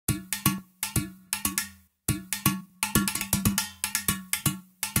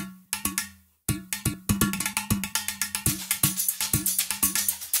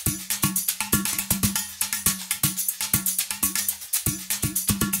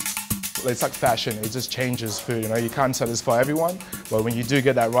it's like fashion, it just changes food, you know, you can't satisfy everyone, but when you do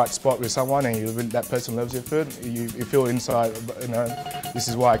get that right spot with someone and that person loves your food, you feel inside, you know, this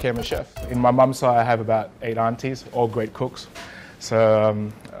is why I became a chef. In my mum's side, I have about 8 aunties, all great cooks. So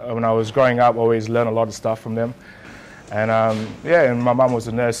when I was growing up, I always learned a lot of stuff from them. And yeah, and my mum was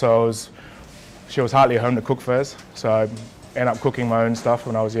a nurse, so she was hardly home to cook first, so I ended up cooking my own stuff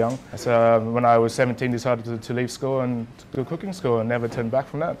when I was young. So when I was 17, decided to leave school and go to cooking school and never turned back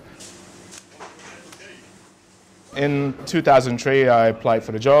from that. In 2003, I applied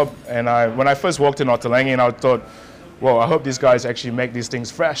for the job, and when I first walked in Ottolenghi, I thought, well, I hope these guys actually make these things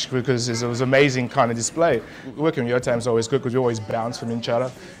fresh, because it was an amazing kind of display. Working with your team is always good because we always bounce from each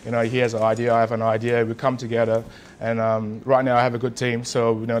other. You know, he has an idea, I have an idea, we come together, and right now I have a good team,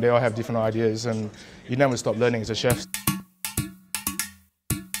 so you know, they all have different ideas, and you never stop learning as a chef.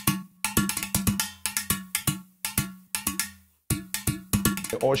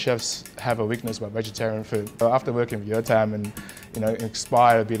 All chefs have a weakness about vegetarian food. After working with your time and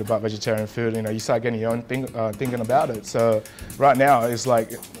inspire a bit about vegetarian food, you start getting your own thinking about it. So right now it's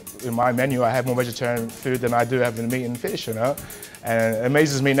like in my menu I have more vegetarian food than I do have in meat and fish, you know. And it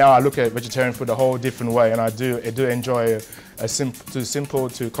amazes me now. I look at vegetarian food a whole different way, and I do enjoy simple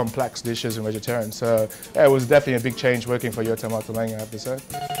to complex dishes in vegetarian. So yeah, it was definitely a big change working for your time at Ottolenghi, I have to say.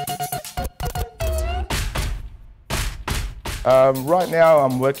 Right now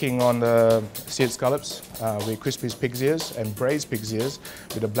I'm working on the seared scallops with crispy pig's ears and braised pig's ears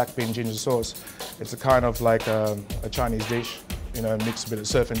with a black bean ginger sauce. It's a kind of like a Chinese dish, you know, mixed with a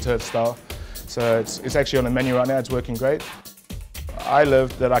surf and turf style. So it's actually on the menu right now, it's working great. I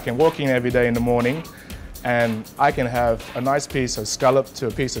love that I can walk in every day in the morning and I can have a nice piece of scallop to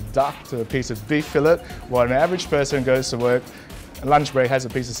a piece of duck to a piece of beef fillet, while an average person goes to work, lunch break has a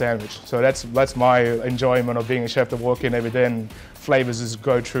piece of sandwich. So that's my enjoyment of being a chef, to walk in every day and flavours just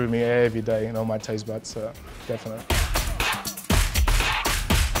go through me every day, you know, my taste buds, so definitely.